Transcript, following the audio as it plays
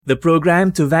The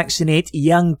program to vaccinate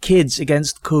young kids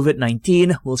against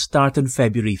COVID-19 will start on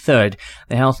February 3rd.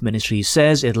 The Health Ministry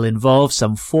says it'll involve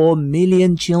some 4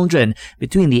 million children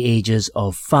between the ages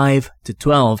of 5 to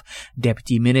 12.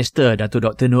 Deputy Minister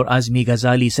Dr. Nur Azmi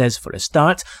Ghazali says for a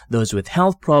start, those with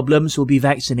health problems will be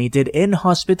vaccinated in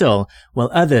hospital, while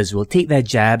others will take their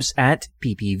jabs at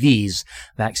PPVs.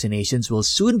 Vaccinations will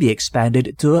soon be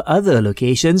expanded to other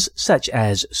locations such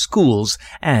as schools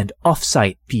and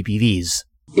off-site PPVs.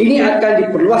 Ini akan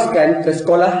diperluaskan ke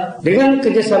sekolah dengan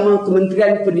kerjasama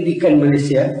Kementerian Pendidikan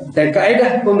Malaysia dan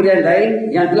kaedah pemberian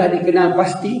lain yang telah dikenal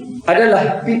pasti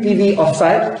adalah PPV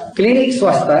offsite, klinik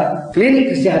swasta,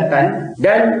 klinik kesihatan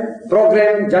dan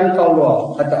program jangkau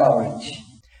luar atau outreach.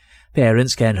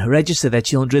 Parents can register their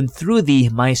children through the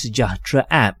MySejahtera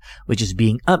app, which is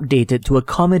being updated to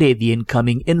accommodate the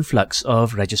incoming influx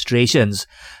of registrations.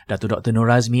 Dr. Nur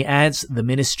Azmi adds the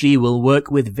ministry will work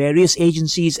with various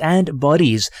agencies and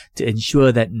bodies to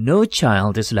ensure that no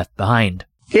child is left behind.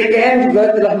 KKM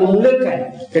juga telah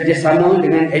memulakan kerjasama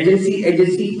dengan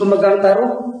agensi-agensi pemegang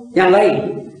taruh yang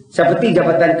lain seperti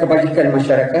Jabatan Kebajikan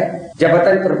Masyarakat,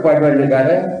 Jabatan Perpaduan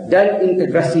Negara dan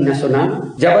Integrasi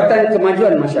Nasional, Jabatan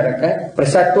Kemajuan Masyarakat,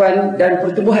 Persatuan dan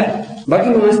Pertubuhan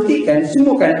bagi memastikan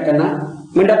semua kanak-kanak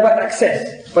mendapat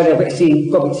akses pada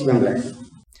vaksin COVID-19.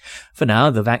 For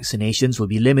now, the vaccinations will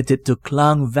be limited to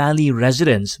Klang Valley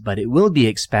residents, but it will be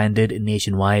expanded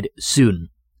nationwide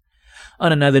soon. On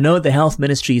another note, the Health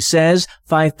Ministry says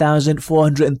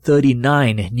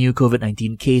 5,439 new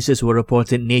COVID-19 cases were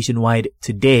reported nationwide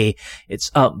today. It's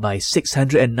up by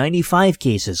 695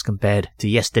 cases compared to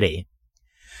yesterday.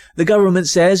 The government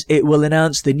says it will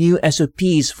announce the new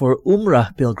SOPs for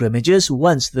Umrah pilgrimages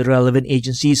once the relevant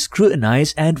agencies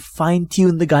scrutinize and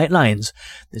fine-tune the guidelines.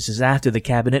 This is after the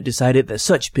Cabinet decided that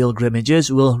such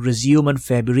pilgrimages will resume on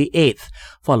February 8th,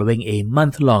 following a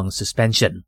month-long suspension.